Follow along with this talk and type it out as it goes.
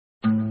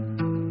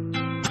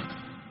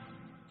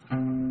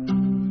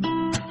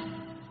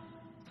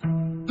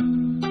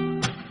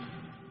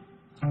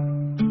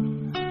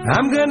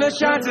I'm gonna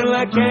shine till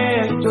I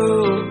can't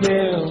go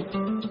down.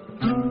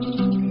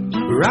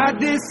 Ride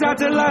this out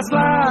till I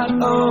slide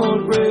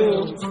on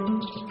rails.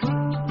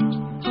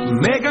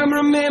 Make 'em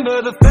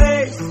remember the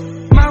face,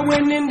 my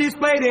winning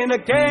displayed in a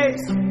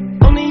case.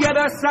 On the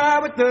other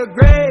side with the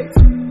grades.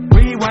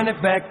 Rewind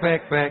it back.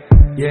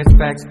 Yes,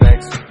 facts.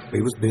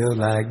 We was built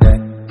like that.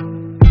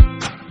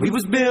 We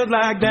was built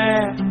like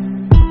that.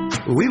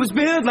 We was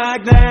built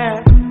like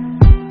that.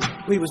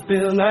 We was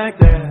built like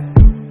that.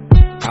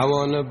 I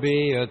wanna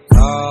be a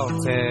tall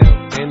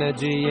tale,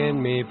 energy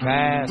in me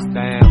passed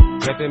down.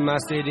 Reppin' my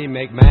city,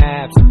 make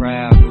maps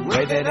proud. The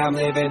way that I'm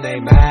living,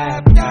 they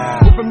mapped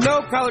out. From no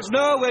college,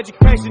 no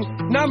education,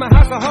 now my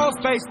house a whole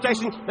space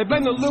station. They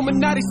blame the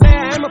Illuminati, say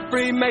I am a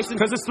Freemason.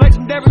 Cause it's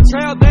legendary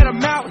trail that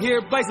I'm out here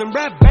blazing.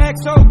 Rap bag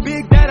so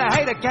big that a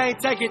hater can't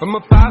take it. From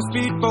a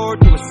 5-speed Ford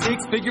to a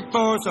 6-figure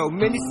Ford. So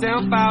many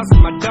sound files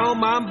in my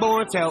dome I'm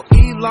born. Tell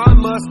Elon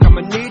Musk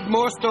I'ma need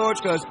more storage.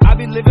 Cause I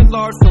be living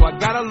large, so I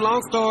got a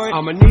long story.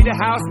 I'ma need a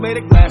house made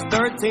of glass,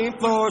 13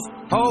 floors.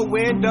 Whole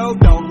window,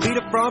 don't need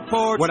a front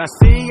porch. What I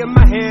see in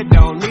my head,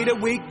 don't need a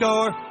weak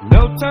door.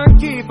 No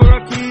turnkey for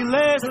a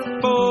keyless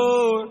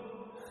Ford.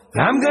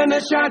 I'm gonna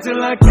shine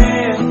till I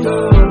can't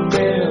go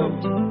down.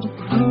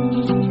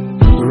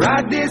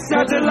 Ride this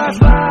out till I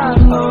slide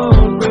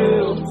on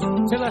rails.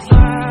 Till I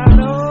slide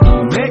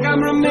on. Make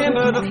 'em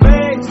remember the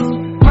face,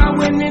 my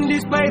winning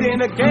displayed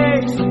in a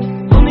case.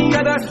 On the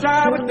other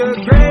side with the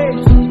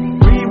grades.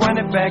 Rewind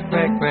it back.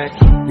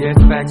 Yes,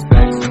 facts.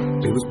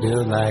 We was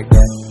built like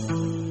that.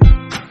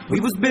 We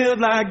was built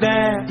like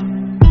that.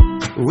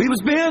 We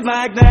was built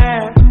like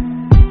that.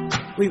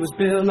 We was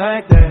built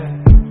like that.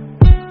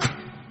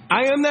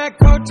 I am that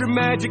culture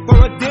magic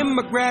for a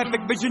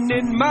demographic. Vision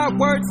in my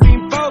words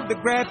seem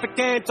photographic.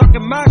 And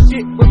talking my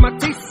shit with my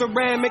teeth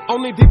ceramic.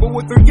 Only people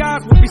with 3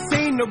 eyes will be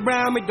seen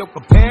around me. Don't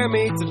compare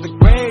me to the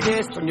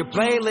greatest on your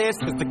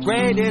playlist. Cause the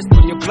greatest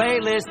on your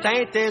playlist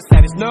ain't this.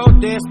 That is no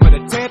diss, but a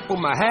tip with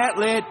my hat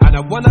lid. I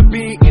don't wanna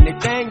be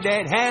anything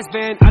that has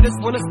been. I just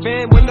wanna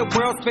spin when the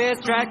world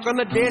spins. Track on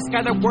the disc,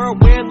 got a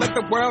whirlwind. Let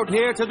the world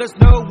hear till there's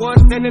no one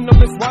standing on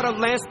this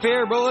waterland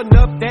sphere. Rolling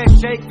up that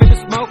shake, finna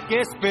smoke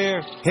it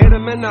spear. Hit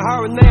 'em in the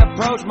heart when they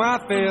approach my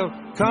field.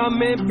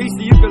 Come in peace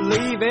so you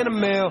believe in a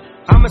meal.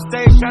 I'ma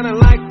stay shining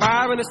like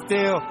fire in the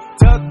steel.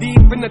 Tucked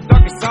deep in the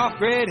darkest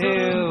off-grid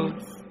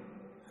hills.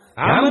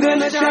 I'm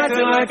gonna shine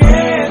till I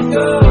can't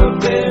go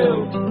down.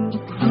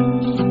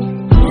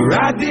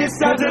 Ride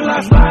this out till I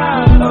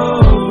slide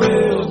on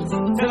rails.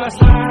 Till I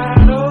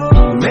slide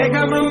on. Make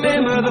 'em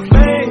remember the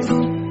face,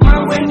 my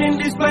winning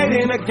displayed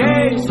in a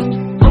case.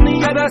 On the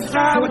other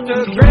side with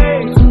the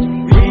grades.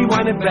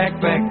 Rewind it back.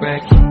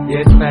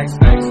 Yes, facts.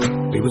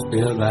 We was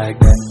built like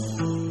that.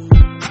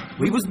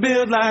 We was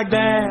built like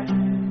that.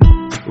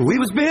 We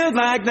was built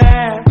like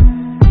that.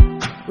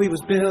 We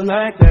was built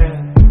like that.